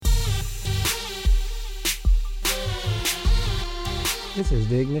This is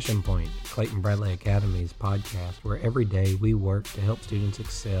The Ignition Point, Clayton-Bradley Academy's podcast, where every day we work to help students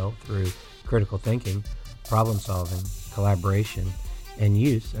excel through critical thinking, problem solving, collaboration, and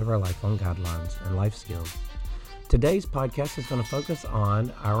use of our lifelong guidelines and life skills. Today's podcast is going to focus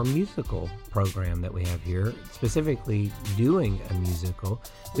on our musical program that we have here, specifically doing a musical.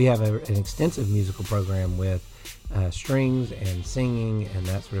 We have an extensive musical program with strings and singing and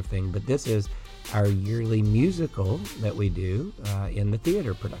that sort of thing, but this is our yearly musical that we do in the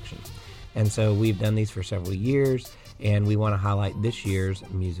theater production. And so we've done these for several years, and we want to highlight this year's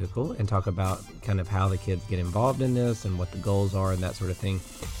musical and talk about kind of how the kids get involved in this and what the goals are and that sort of thing.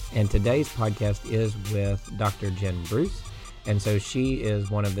 And today's podcast is with Dr. Jen Bruce. And so she is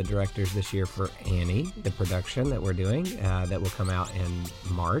one of the directors this year for Annie, the production that we're doing that will come out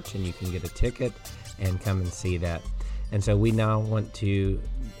in March, and you can get a ticket and come and see that. And so we now want to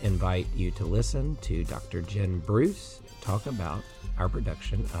invite you to listen to Dr. Jen Bruce talk about our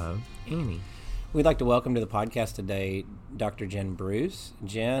production of Annie. We'd like to welcome to the podcast today Dr. Jen Bruce.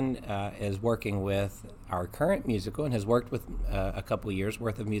 Jen is working with our current musical and has worked with a couple years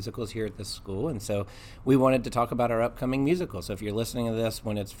worth of musicals here at this school. And so we wanted to talk about our upcoming musical. So if you're listening to this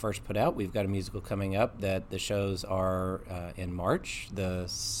when it's first put out, we've got a musical coming up that the shows are in March, the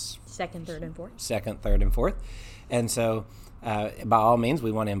second, third, and fourth. Second, third, and fourth. And so by all means,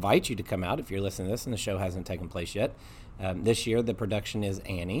 we want to invite you to come out if you're listening to this and the show hasn't taken place yet. This year, the production is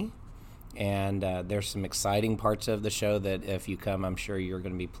Annie. And there's some exciting parts of the show that if you come, I'm sure you're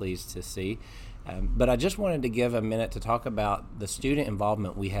going to be pleased to see. But I just wanted to give a minute to talk about the student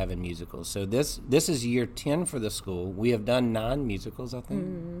involvement we have in musicals. So this is year 10 for the school. We have done 9 musicals, I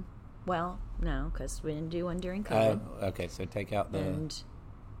think. Well, no, because we didn't do one during COVID. Okay, so take out the... And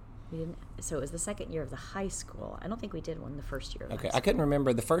we didn't. So it was the second year of the high school. I don't think we did one the first year of Okay, high school. I couldn't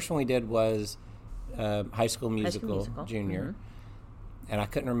remember. The first one we did was High School Musical Junior. Mm-hmm. And I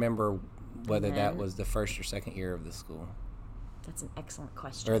couldn't remember whether that was the first or second year of the school. That's an excellent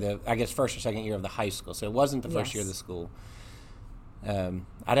question. Or I guess first or second year of the high school. So it wasn't the first year of the school.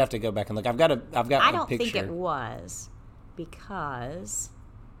 I'd have to go back and look. I've got a picture. I don't think it was, because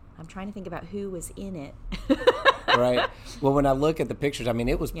I'm trying to think about who was in it. Right. Well, when I look at the pictures, I mean,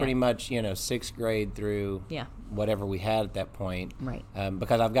 it was pretty much, 6th grade through whatever we had at that point. Right.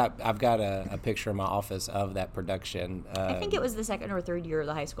 Because I've got a picture in my office of that production. I think it was the second or third year of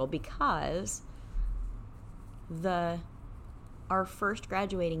the high school, because our first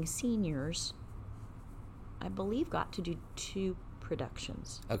graduating seniors, I believe, got to do 2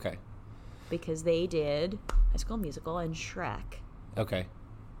 productions. Okay. Because they did High School Musical and Shrek. Okay.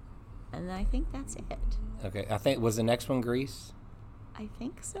 And I think that's it. Okay. I think, was the next one Grease? I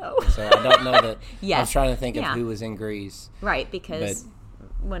think so. So I don't know that. Yes. I was trying to think of who was in Grease. Right, because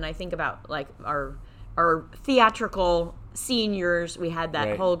when I think about like our theatrical seniors, we had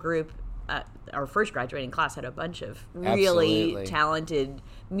that whole group. Our first graduating class had a bunch of really talented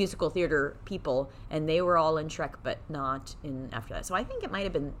musical theater people, and they were all in Shrek, but not in after that. So I think it might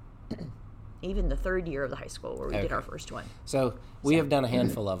have been even the third year of the high school where we did our first one. So we have done a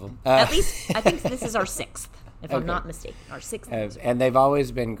handful of them. At least, I think this is our 6th, if I'm not mistaken. Our 6th. And they've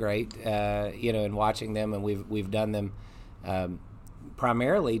always been great, in watching them, and we've done them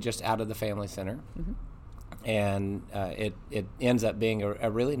primarily just out of the Family Center. Mm-hmm. And it ends up being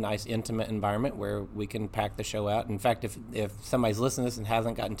a really nice, intimate environment where we can pack the show out. In fact, if somebody's listening to this and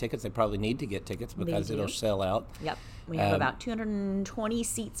hasn't gotten tickets, they probably need to get tickets because it'll sell out. Yep. We have about 220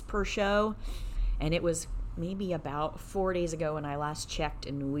 seats per show, and it was maybe about 4 days ago when I last checked,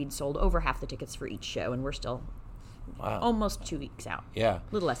 and we'd sold over half the tickets for each show, and we're still almost 2 weeks out. Yeah. A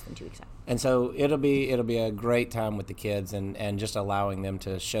little less than 2 weeks out. And so it'll be a great time with the kids and just allowing them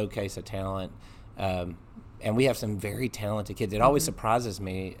to showcase a talent. And we have some very talented kids. It always surprises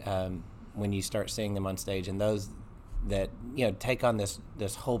me when you start seeing them on stage, and those that take on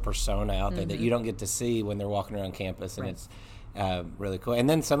this whole persona out there that you don't get to see when they're walking around campus, and it's really cool. And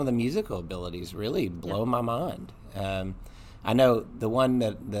then some of the musical abilities really blow my mind. I know the one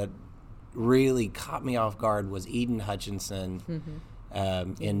that really caught me off guard was Eden Hutchinson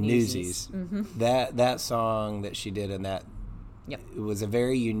in Newsies. Mm-hmm. That song that she did in that, it was a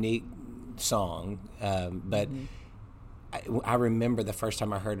very unique song, but I remember the first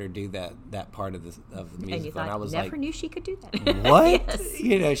time I heard her do that part of the musical, and you thought, I was never like, knew she could do that. What?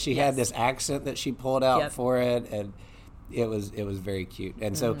 Yes. She had this accent that she pulled out for it, and it was very cute.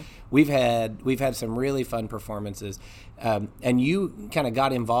 And so we've had some really fun performances, and you kind of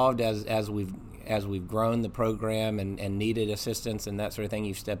got involved as we've grown the program and needed assistance and that sort of thing.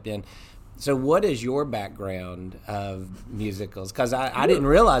 You've stepped in. So what is your background of musicals? Because I didn't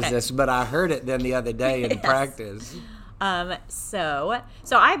realize this, but I heard it then the other day in practice. So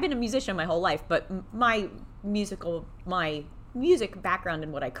I've been a musician my whole life, but my music background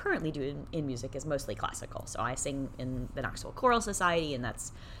and what I currently do in music is mostly classical. So I sing in the Knoxville Choral Society, and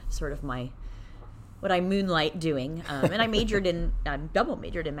that's sort of what I moonlight doing. And I double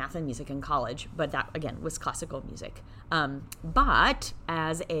majored in math and music in college, but that, again, was classical music. But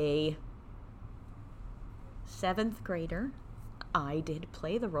as a 7th grader, I did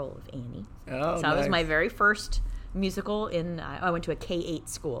play the role of Annie. Oh, so nice. That was my very first musical I went to a K-8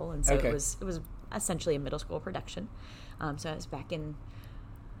 school, and so it was essentially a middle school production. So I was back in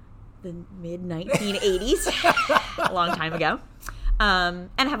the mid-1980s, a long time ago, and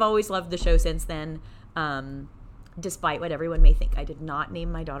have always loved the show since then, despite what everyone may think. I did not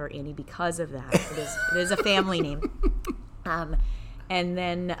name my daughter Annie because of that. It is a family name. And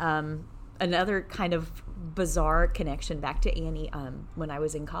then another kind of bizarre connection back to Annie, when I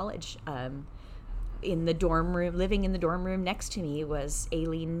was in college, in the dorm room, living in the dorm room next to me was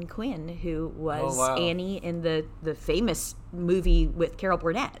Aileen Quinn, who was Annie in the famous movie with Carol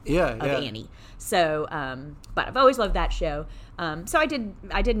Burnett of Annie. So, but I've always loved that show. So I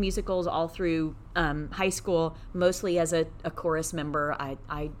did musicals all through high school, mostly as a chorus member.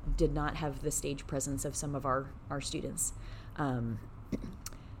 I did not have the stage presence of some of our students. And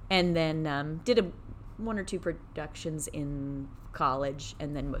then did one or two productions in college,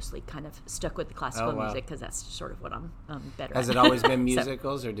 and then mostly kind of stuck with the classical music because that's sort of what I'm better at. Has it always been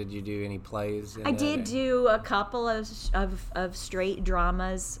musicals, or did you do any plays? I did do a couple of straight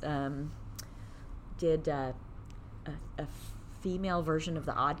dramas. Did a female version of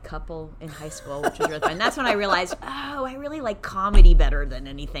The Odd Couple in high school, which was really fun. And that's when I realized, I really like comedy better than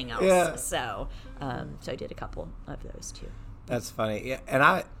anything else. Yeah. So I did a couple of those too. That's funny. Yeah, and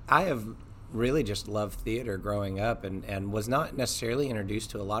I have really just loved theater growing up, and was not necessarily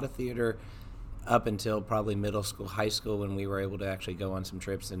introduced to a lot of theater up until probably middle school, high school, when we were able to actually go on some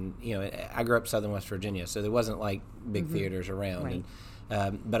trips. And I grew up Southern West Virginia, so there wasn't like big theaters around. Right.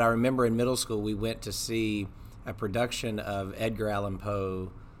 And, but I remember in middle school we went to see a production of Edgar Allan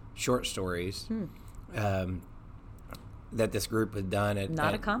Poe short stories. That this group had done.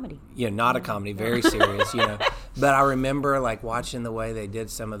 Not a comedy. Not a comedy, very serious, But I remember like watching the way they did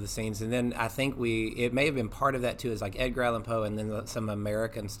some of the scenes. And then I think it may have been part of that too, is like Edgar Allan Poe, and then some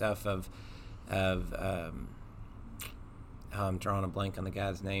American stuff of I'm drawing a blank on the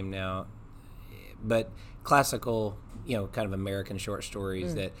guy's name now, but classical, kind of American short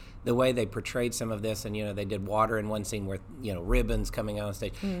stories, that the way they portrayed some of this, and they did water in one scene where ribbons coming out on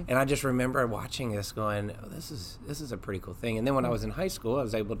stage, and I just remember watching this going, this is a pretty cool thing. And then when I was in high school, I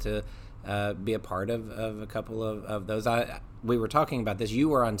was able to be a part of a couple of those. We were talking about this. You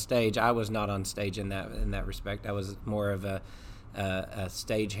were on stage. I was not on stage in that respect. I was more of a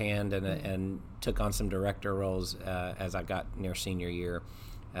stage hand and took on some director roles as I got near senior year.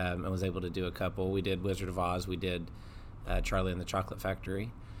 I was able to do a couple. We did Wizard of Oz. We did Charlie and the Chocolate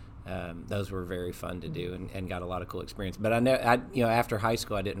Factory. Those were very fun to do, and got a lot of cool experience. But after high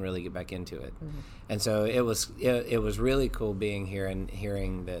school, I didn't really get back into it, and so it was really cool being here and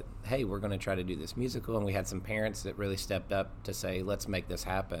hearing that, hey, we're going to try to do this musical, and we had some parents that really stepped up to say, let's make this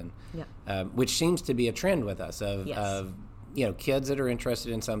happen, which seems to be a trend with us of kids that are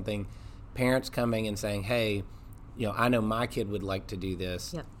interested in something, parents coming and saying, hey, I know my kid would like to do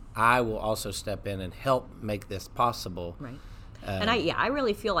this. Yep. I will also step in and help make this possible. Right. And I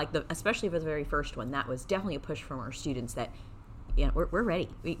really feel like, especially for the very first one, that was definitely a push from our students that, we're ready.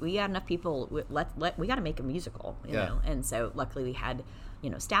 We got enough people. We got to make a musical, you know. And so luckily we had,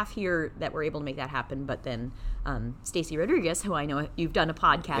 staff here that were able to make that happen. But then Stacy Rodriguez, who I know you've done a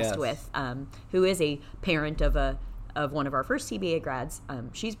podcast with, who is a parent of one of our first CBA grads,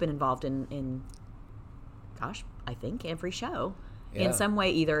 she's been involved in I think every show in some way,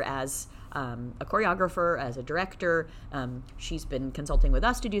 either as a choreographer, as a director. She's been consulting with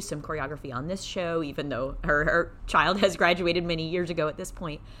us to do some choreography on this show, even though her child has graduated many years ago at this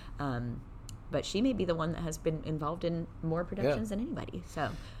point. But she may be the one that has been involved in more productions than anybody. So,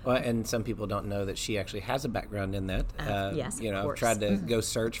 and some people don't know that she actually has a background in that. Yes, of I've course. tried to go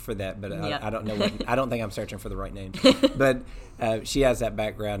search for that, but I don't know. I don't think I'm searching for the right name. But she has that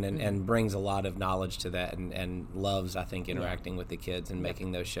background and brings a lot of knowledge to that, and loves, I think, interacting with the kids and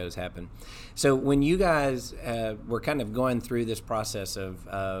making those shows happen. So when you guys were kind of going through this process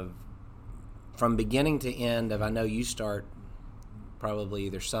of from beginning to end I know you start probably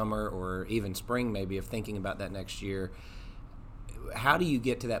either summer or even spring maybe of thinking about that next year. How do you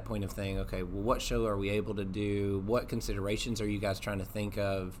get to that point of saying, okay, well, what show are we able to do? What considerations are you guys trying to think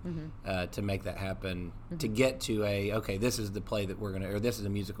of to make that happen, to get to okay, this is the play that we're going to, or this is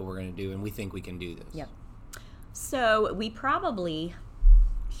a musical we're going to do, and we think we can do this? Yep. So we probably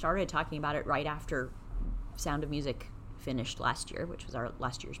started talking about it right after Sound of Music finished last year, which was our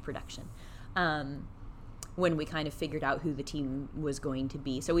last year's production, when we kind of figured out who the team was going to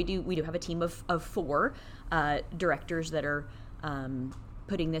be. So we do have a team of 4 directors that are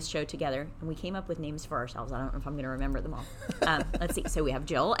putting this show together, and we came up with names for ourselves. I don't know if I'm going to remember them all. Let's see. So we have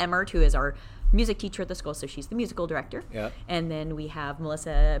Jill Emmert, who is our music teacher at the school, so she's the musical director. Yeah. And then we have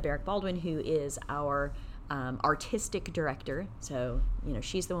Melissa Barrick-Baldwin, who is our artistic director. So,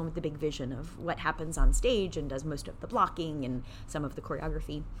 she's the one with the big vision of what happens on stage and does most of the blocking and some of the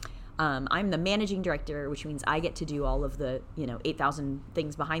choreography. I'm the managing director, which means I get to do all of the, 8,000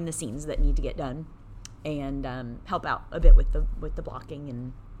 things behind the scenes that need to get done, and help out a bit with the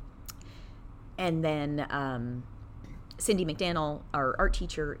blocking. And then Cindy McDaniel, our art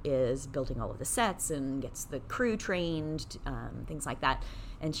teacher, is building all of the sets and gets the crew trained, things like that.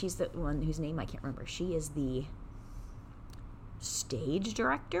 And she's the one whose name I can't remember. She is the stage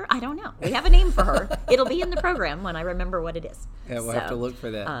director? I don't know. We have a name for her. It'll be in the program when I remember what it is. Yeah, we'll have to look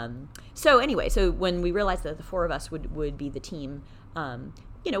for that. So anyway, when we realized that the 4 of us would be the team,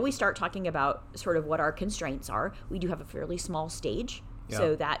 we start talking about sort of what our constraints are. We do have a fairly small stage,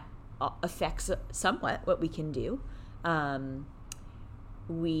 so that affects somewhat what we can do.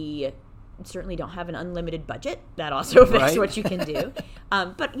 We certainly don't have an unlimited budget. That also affects what you can do.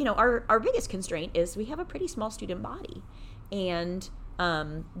 But our biggest constraint is we have a pretty small student body, and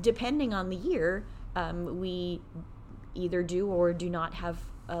depending on the year, we either do or do not have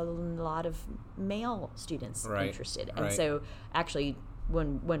a lot of male students interested. And so actually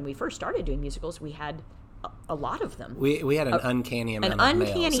when we first started doing musicals, we had a lot of them. We had an uncanny amount of males. An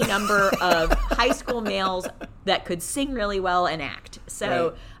uncanny number of high school males that could sing really well and act.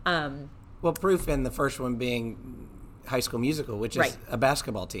 So, well, proof in the first one being High School Musical, which is a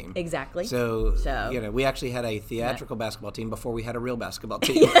basketball team. Exactly. So we actually had a theatrical basketball team before we had a real basketball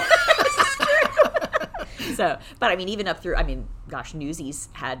team. So, but even up through, Newsies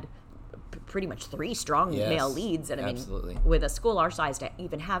had pretty much 3 strong male leads, and absolutely. With a school our size to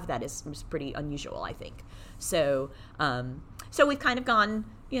even have that is pretty unusual, I think. So, so we've kind of gone,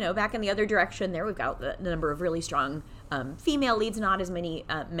 back in the other direction. There, we've got the number of really strong female leads, not as many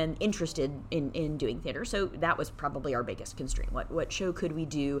men interested in doing theater. So that was probably our biggest constraint. What show could we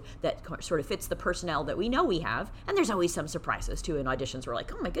do that sort of fits the personnel that we know we have? And there's always some surprises too in auditions. We're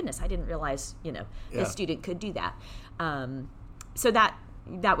like, oh my goodness, I didn't realize this student could do that. So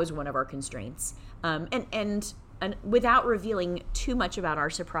that was one of our constraints. And without revealing too much about our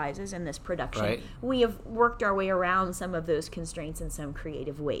surprises in this production, we have worked our way around some of those constraints in some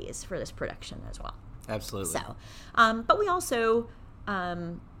creative ways for this production as well. Absolutely. So, but we also,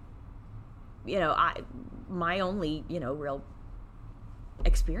 my only, real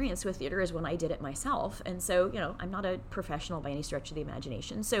experience with theater is when I did it myself. And so, I'm not a professional by any stretch of the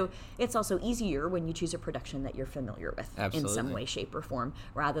imagination. So it's also easier when you choose a production that you're familiar with in some way, shape, or form,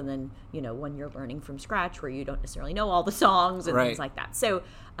 rather than, when you're learning from scratch where you don't necessarily know all the songs and things like that. So,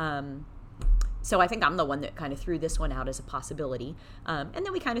 so I think I'm the one that kind of threw this one out as a possibility. And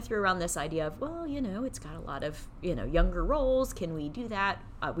then we kind of threw around this idea of, well, it's got a lot of, younger roles. Can we do that?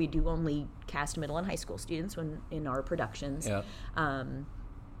 We do only cast middle and high school students in our productions. Yeah.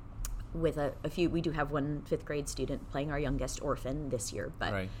 With a few, we do have one 5th grade student playing our youngest orphan this year.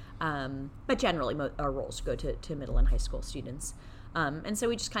 But but generally our roles go to middle and high school students. And so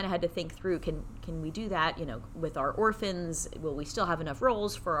we just kind of had to think through, can we do that, with our orphans? Will we still have enough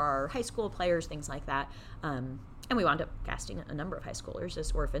roles for our high school players, things like that? And we wound up casting a number of high schoolers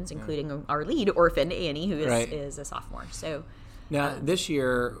as orphans, including our lead orphan, Annie, who is a sophomore. So now this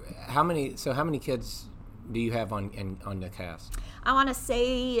year, how many kids do you have on the cast? I want to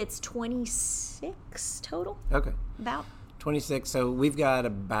say it's 26 total. Okay. About 26. So we've got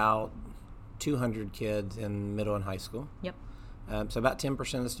about 200 kids in middle and high school. Yep. So about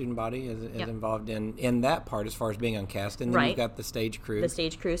 10% of the student body is involved in that part as far as being on cast. And then you've got the stage crew. The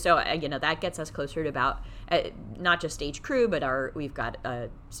stage crew. So, that gets us closer to about not just stage crew, but we've got a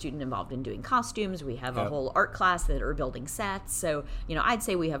student involved in doing costumes. We have a whole art class that are building sets. So, I'd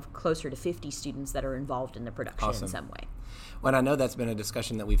say we have closer to 50 students that are involved in the production in some way. Well, I know that's been a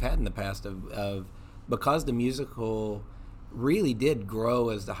discussion that we've had in the past of because the musical really did grow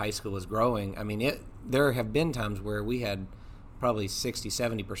as the high school was growing. There have been times where we had probably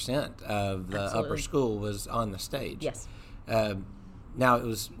 60-70% of the upper school was on the stage. Yes. Now it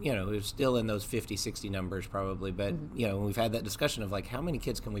was still in those 50-60 numbers probably, but we've had that discussion of like how many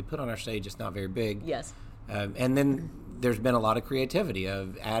kids can we put on our stage? It's not very big. Yes. And then there's been a lot of creativity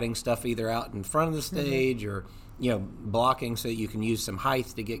of adding stuff either out in front of the stage or blocking so that you can use some height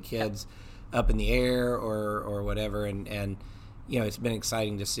to get kids. up in the air or whatever. And it's been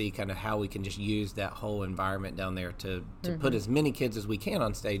exciting to see kind of how we can just use that whole environment down there to put as many kids as we can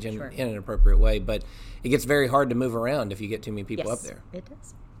on stage in an appropriate way. But it gets very hard to move around if you get too many people up there. It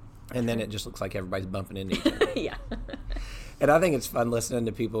does. And then it just looks like everybody's bumping into each other. Yeah. And I think it's fun listening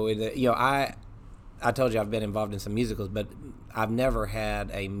to people. I told you I've been involved in some musicals, but I've never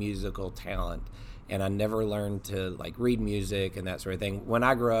had a musical talent, and I never learned to read music and that sort of thing. When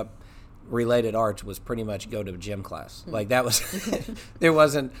I grew up, related arts was pretty much go to gym class. Like that was there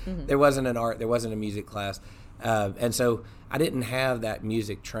wasn't an art, there wasn't a music class, and so I didn't have that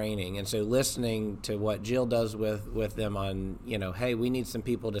music training. And so listening to what Jill does with them on, hey, we need some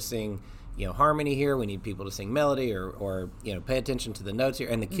people to sing, harmony here, we need people to sing melody or pay attention to the notes here,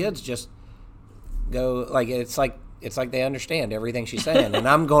 and the kids just go it's like they understand everything she's saying, and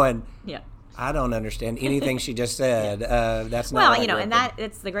I'm going, I don't understand anything she just said. That's not and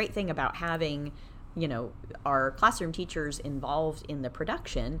it's the great thing about having our classroom teachers involved in the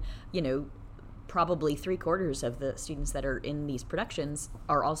production. Probably 3/4 of the students that are in these productions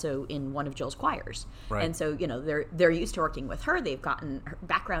are also in one of Jill's choirs. Right. And so, they're used to working with her. They've gotten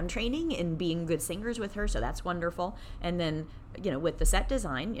background training in being good singers with her, so that's wonderful. And then, with the set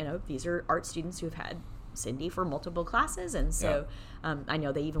design, these are art students who've had Cindy for multiple classes. And so I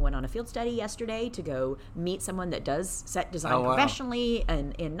know they even went on a field study yesterday to go meet someone that does set design professionally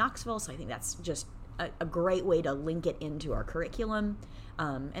in Knoxville. So I think that's just a great way to link it into our curriculum.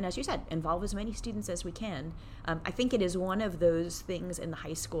 And as you said, involve as many students as we can. I think it is one of those things in the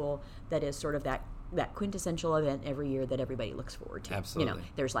high school that is sort of that quintessential event every year that everybody looks forward to. Absolutely.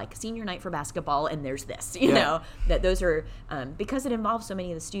 There's senior night for basketball, and there's this, that those are, because it involves so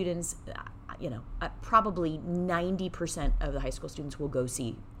many of the students, probably 90% of the high school students will go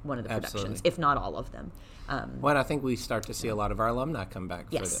see one of the productions, if not all of them. Well, I think we start to see a lot of our alumni come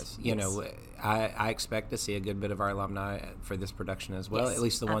back for this. I expect to see a good bit of our alumni for this production as well, at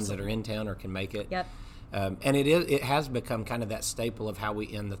least the ones that are in town or can make it. Yep. And it has become kind of that staple of how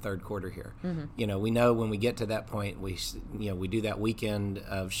we end the third quarter here. Mm-hmm. We know when we get to that point, we do that weekend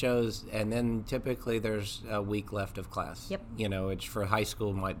of shows, and then typically there's a week left of class. Yep. It's for high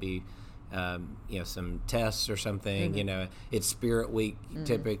school might be some tests or something. It's Spirit Week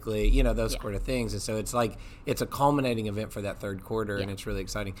typically. Those sort of things, and so it's a culminating event for that third quarter, and it's really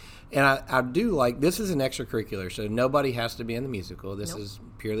exciting. And I do this is an extracurricular, so nobody has to be in the musical. This is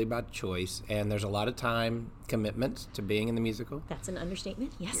purely by choice, and there's a lot of time commitments to being in the musical. That's an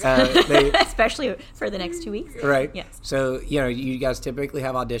understatement. Yes, especially for the next 2 weeks. Right. Yes. So you guys typically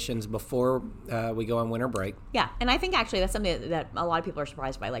have auditions before we go on winter break. Yeah, and I think actually that's something that a lot of people are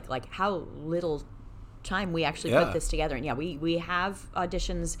surprised by, like how little time we actually put this together. And we have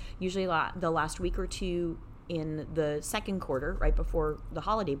auditions usually the last week or two in the second quarter, right before the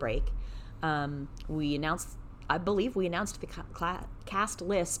holiday break. I believe we announced the cast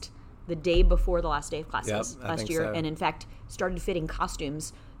list the day before the last day of classes last year, so. And in fact started fitting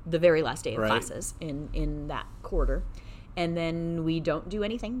costumes the very last day of classes in that quarter. And then we don't do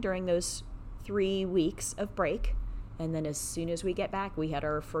anything during those 3 weeks of break. And then as soon as we get back, we had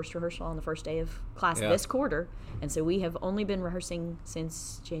our first rehearsal on the first day of class this quarter. And so we have only been rehearsing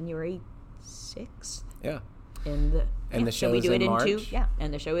since January 6th. Yeah. And the show so we is do it in March.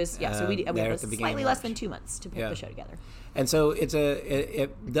 and the show is so we have slightly less than 2 months to put the show together. And so it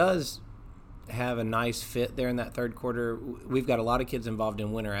does have a nice fit there in that third quarter. We've got a lot of kids involved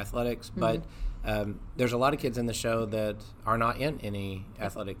in winter athletics, but there's a lot of kids in the show that are not in any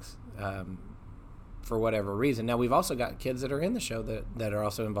athletics for whatever reason. Now we've also got kids that are in the show that are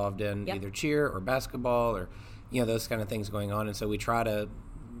also involved in either cheer or basketball or those kind of things going on, and so we try to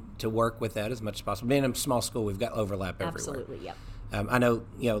work with that as much as possible. Being a small school, we've got overlap everywhere. Absolutely, yep. I know,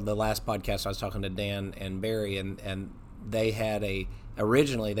 the last podcast I was talking to Dan and Barry, and they had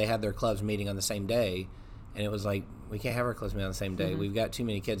originally they had their clubs meeting on the same day, and it was like, we can't have our clubs meeting on the same day. We've got too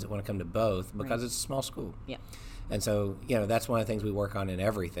many kids that want to come to both because it's a small school. Yeah. And so, that's one of the things we work on in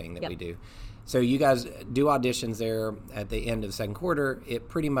everything that we do. So you guys do auditions there at the end of the second quarter. It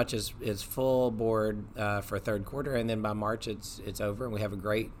pretty much is full board for third quarter, and then by March it's over, and we have a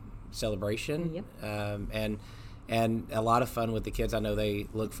great celebration. And a lot of fun with the kids. I know they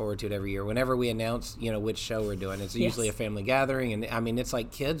look forward to it every year. Whenever we announce, which show we're doing, it's usually a family gathering, and I mean, it's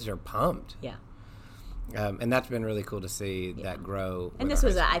like kids are pumped. Yeah. And that's been really cool to see that grow. And this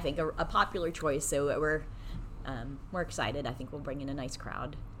was, I think, a popular choice, so we're excited. I think we'll bring in a nice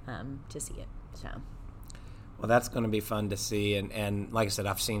crowd to see it. So. Well, that's going to be fun to see, and like I said,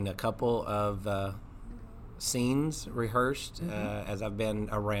 I've seen a couple of scenes rehearsed as I've been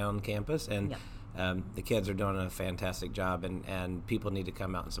around campus, and the kids are doing a fantastic job, and people need to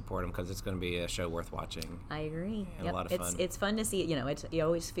come out and support them because it's going to be a show worth watching. I agree. And a lot of fun. It's fun to see. You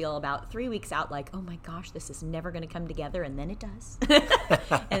always feel about 3 weeks out like, oh my gosh, this is never going to come together, and then it does.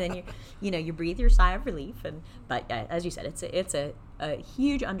 And then you breathe your sigh of relief. But as you said, it's a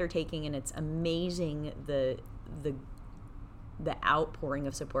huge undertaking, and it's amazing the outpouring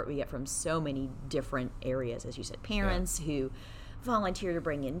of support we get from so many different areas. As you said, parents who volunteer to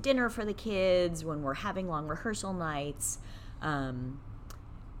bring in dinner for the kids when we're having long rehearsal nights, and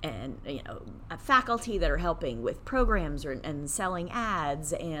faculty that are helping with programs and selling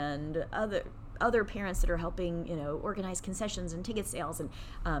ads, and other parents that are helping organize concessions and ticket sales, and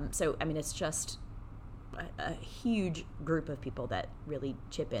so I mean it's just a huge group of people that really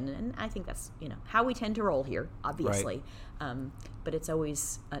chip in, and I think that's how we tend to roll here, obviously. Right. But it's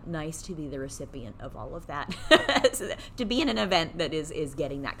always nice to be the recipient of all of that, to be in an event that is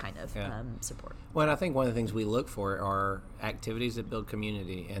getting that kind of support. Well, and I think one of the things we look for are activities that build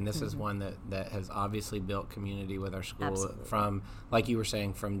community, and this is one that has obviously built community with our school. Absolutely. From, like you were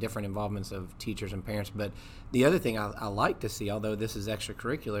saying, from different involvements of teachers and parents. But the other thing I like to see, although this is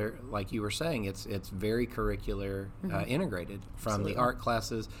extracurricular, like you were saying, it's very curricular integrated from Absolutely. The art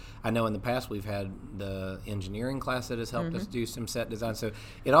classes. I know in the past we've had the engineering class that has helped us do some set design. So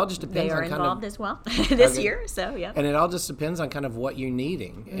it all just depends. They are on kind involved of, as well this year. So yeah, and it all just depends on kind of what you're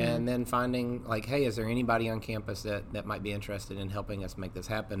needing, and then finding like, hey, is there anybody on campus that might be interested in helping us make this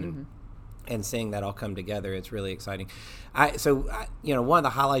happen? And seeing that all come together, it's really exciting. One of the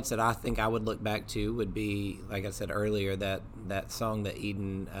highlights that I think I would look back to would be, like I said earlier, that song that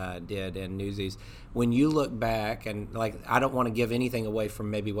Eden did in Newsies. When you look back, and like, I don't want to give anything away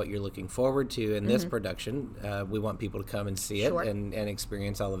from maybe what you're looking forward to in this production. We want people to come and see it and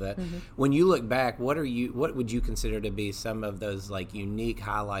experience all of that. When you look back, what would you consider to be some of those like unique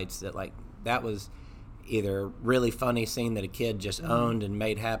highlights that was either really funny scene that a kid just owned and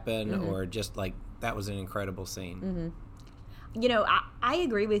made happen, or just like that was an incredible scene? I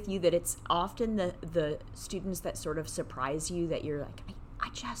agree with you that it's often the students that sort of surprise you, that you're like, I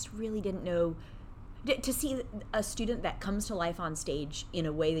just really didn't know. To see a student that comes to life on stage in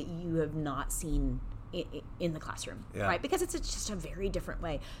a way that you have not seen in the classroom, right? Because it's just a very different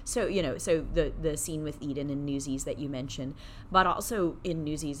way. So, so the scene with Eden and Newsies that you mentioned, but also in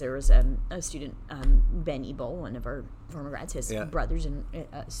Newsies there was a student, Ben Ebel, one of our former grads, his brother's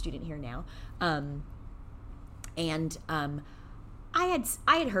a student here now, and I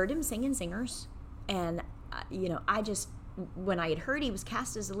had heard him sing in Singers, and I just, when I had heard he was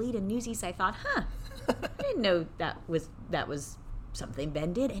cast as the lead in Newsies, I thought, I didn't know that was something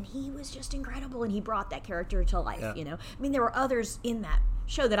Ben did, and he was just incredible, and he brought that character to life. I mean, there were others in that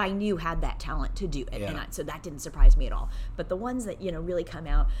show that I knew had that talent to do it, and so that didn't surprise me at all. But the ones that really come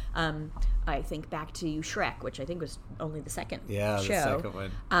out, I think back to Shrek, which I think was only the second show. The second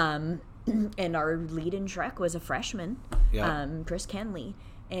one. And our lead in Shrek was a freshman, Chris Kenley,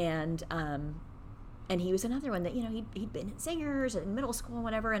 and he was another one that he'd been in Singers in middle school and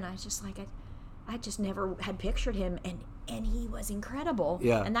whatever, and I was just like, I just never had pictured him, and he was incredible.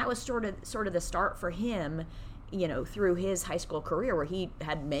 And that was sort of the start for him, through his high school career, where he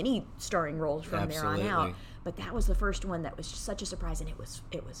had many starring roles from there on out. But that was the first one that was just such a surprise, and it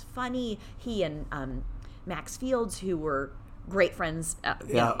was funny. He and Max Fields, who were great friends,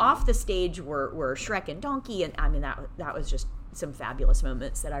 off the stage, were Shrek and Donkey, and I mean that was just some fabulous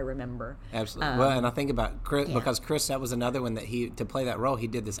moments that I remember. Absolutely. Well, and I think about Chris, because Chris, that was another one that to play that role, he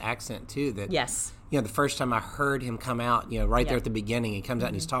did this accent too. That the first time I heard him come out, right there at the beginning, he comes out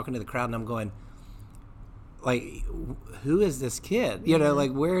and he's talking to the crowd, and I'm going, like, who is this kid?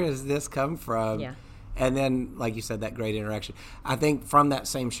 Like, where does this come from? And then, like you said, that great interaction. I think from that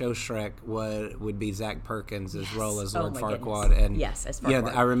same show, Shrek, would be Zach Perkins' role as Lord Farquaad. Goodness. And as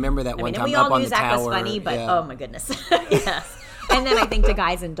Farquaad. I remember that one time we up all on knew the Zach tower. Was funny, but oh my goodness, yes. And then I think to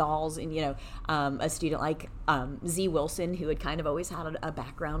Guys and Dolls, and a student like Z Wilson, who had kind of always had a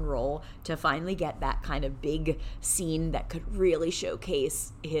background role, to finally get that kind of big scene that could really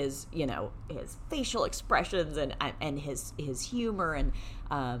showcase his his facial expressions and his humor, and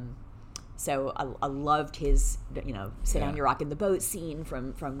so I loved his sit down, you're rocking the boat scene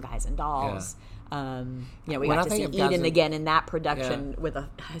from Guys and Dolls. We got to see Eden again in that production with a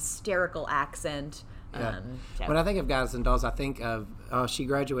hysterical accent. When I think of Guys and Dolls, I think of she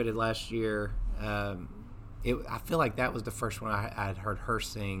graduated last year. I feel like that was the first one I had heard her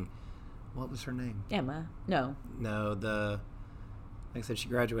sing. What was her name? Emma. No. Like I said, she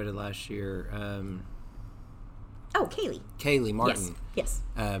graduated last year. Oh, Kaylee. Kaylee Martin. Yes.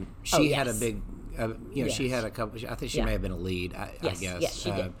 She had a big, she had a couple. I think she may have been a lead. I guess. Yes,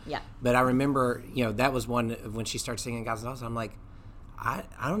 she did. Yeah. But I remember, that was one when she started singing Guys and Dolls. I'm like, I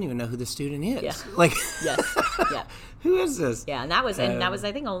don't even know who the student is. Yeah. Like, yes. Yeah. Who is this? Yeah, and that was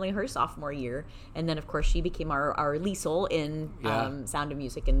I think only her sophomore year, and then of course she became our Liesel in Sound of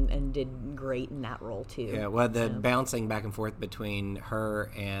Music and did great in that role too. Yeah, well, the bouncing back and forth between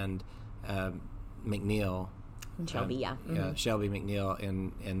her and McNeil. And Shelby, yeah, Shelby McNeil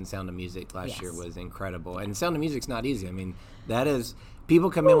in Sound of Music last year was incredible. And Sound of Music's not easy. I mean, that is,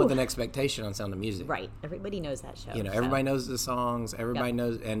 people come in with an expectation on Sound of Music. Right. Everybody knows that show. Everybody knows the songs. Everybody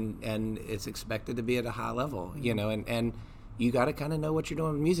knows, and it's expected to be at a high level. And you got to kind of know what you're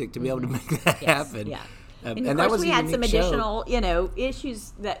doing with music to be able to make that happen. Yeah. And of that course, was we had some additional, show.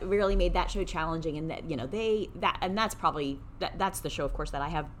 Issues that really made that show challenging, and that's probably that's the show, of course, that I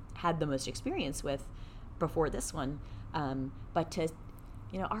have had the most experience with before this one. But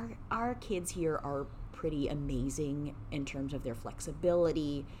our kids here are pretty amazing in terms of their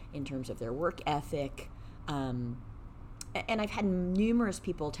flexibility, in terms of their work ethic, and I've had numerous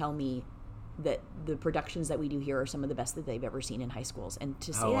people tell me that the productions that we do here are some of the best that they've ever seen in high schools, and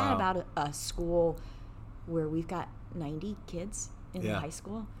to say that about a school where we've got 90 kids in the high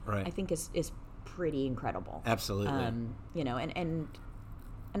school, right, I think is pretty incredible. Absolutely. And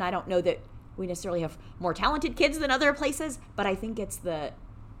I don't know that we necessarily have more talented kids than other places, but I think it's the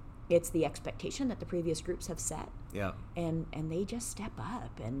expectation that the previous groups have set. Yeah. And they just step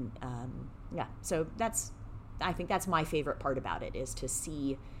up, and so I think that's my favorite part about it, is to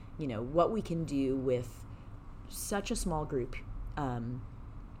see what we can do with such a small group, and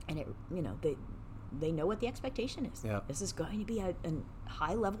it they know what the expectation is. Yeah. This is going to be a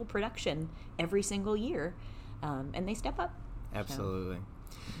high level production every single year, and they step up. Absolutely.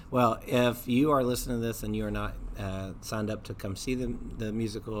 Well, if you are listening to this and you are not signed up to come see the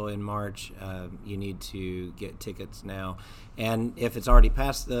musical in March, you need to get tickets now. And if it's already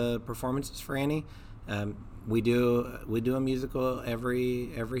past the performances for Annie, we do a musical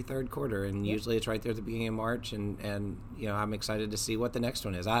every third quarter, and usually it's right there at the beginning of March. And I'm excited to see what the next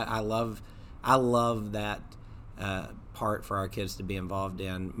one is. I love that part for our kids to be involved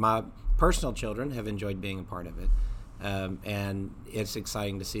in. My personal children have enjoyed being a part of it. And it's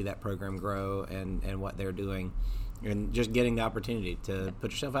exciting to see that program grow and what they're doing, and just getting the opportunity to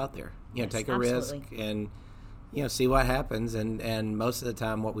put yourself out there, take a risk and, see what happens. And most of the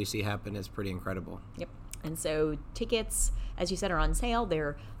time what we see happen is pretty incredible. Yep. And so tickets, as you said, are on sale.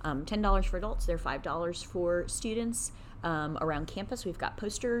 They're $10 for adults. They're $5 for students. Around campus, we've got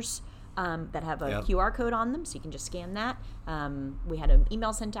posters that have a QR code on them, so you can just scan that. We had an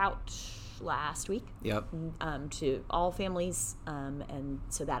email sent out last week to all families, and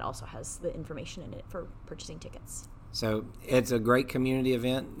so that also has the information in it for purchasing tickets. So it's a great community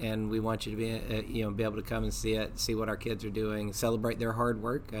event, and we want you to be able to come and see it, see what our kids are doing, celebrate their hard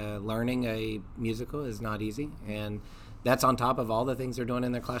work. Learning a musical is not easy, and that's on top of all the things they're doing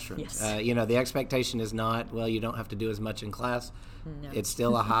in their classrooms. Yes. The expectation is not, you don't have to do as much in class. No. It's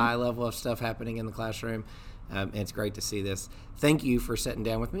still a high level of stuff happening in the classroom. It's great to see this. Thank you for sitting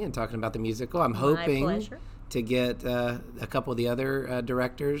down with me and talking about the musical. I'm hoping to get a couple of the other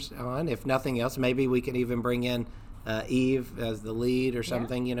directors on. If nothing else, maybe we can even bring in Eve as the lead or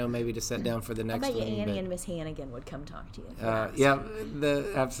something, maybe to sit down for the next one. I bet you Annie and Miss Hannigan would come talk to you.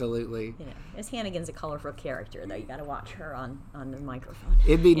 Absolutely. Miss Hannigan's a colorful character, though. You got to watch her on the microphone.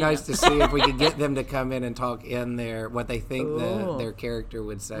 It'd be nice to see if we could get them to come in and talk in what they think their character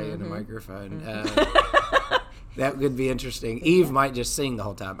would say in the microphone. That would be interesting. Eve might just sing the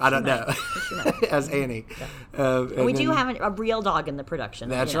whole time. I don't know. As Annie. We do have a real dog in the production.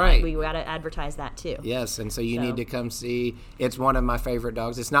 That's right. We got to advertise that too. Yes, and so you need to come see. It's one of my favorite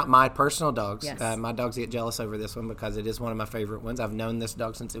dogs. It's not my personal dogs. Yes. My dogs get jealous over this one because it is one of my favorite ones. I've known this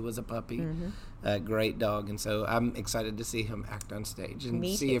dog since it was a puppy. A great dog, and so I'm excited to see him act on stage and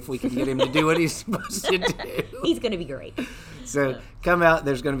see if we can get him to do what he's supposed to do. He's going to be great. So come out.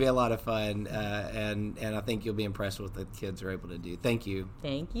 There's going to be a lot of fun, and I think you'll be impressed with what the kids are able to do. Thank you.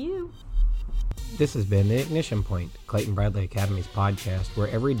 Thank you. This has been The Ignition Point, Clayton-Bradley Academy's podcast, where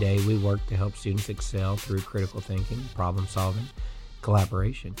every day we work to help students excel through critical thinking, problem solving,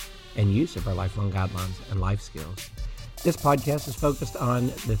 collaboration, and use of our lifelong guidelines and life skills. This podcast is focused on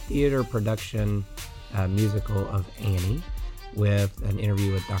the theater production musical of Annie, with an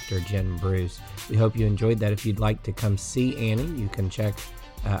interview with Dr. Jen Bruce. We hope you enjoyed that. If you'd like to come see Annie, you can check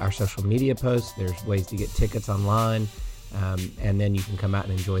our social media posts. There's ways to get tickets online, and then you can come out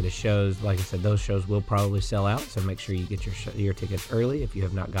and enjoy the shows. Like I said, those shows will probably sell out, so make sure you get your tickets early if you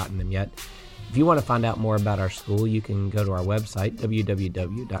have not gotten them yet. If you want to find out more about our school, you can go to our website,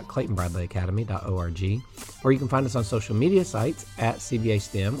 www.claytonbradleyacademy.org, or you can find us on social media sites at CBA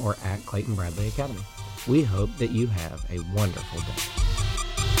STEM or at Clayton-Bradley Academy. We hope that you have a wonderful day.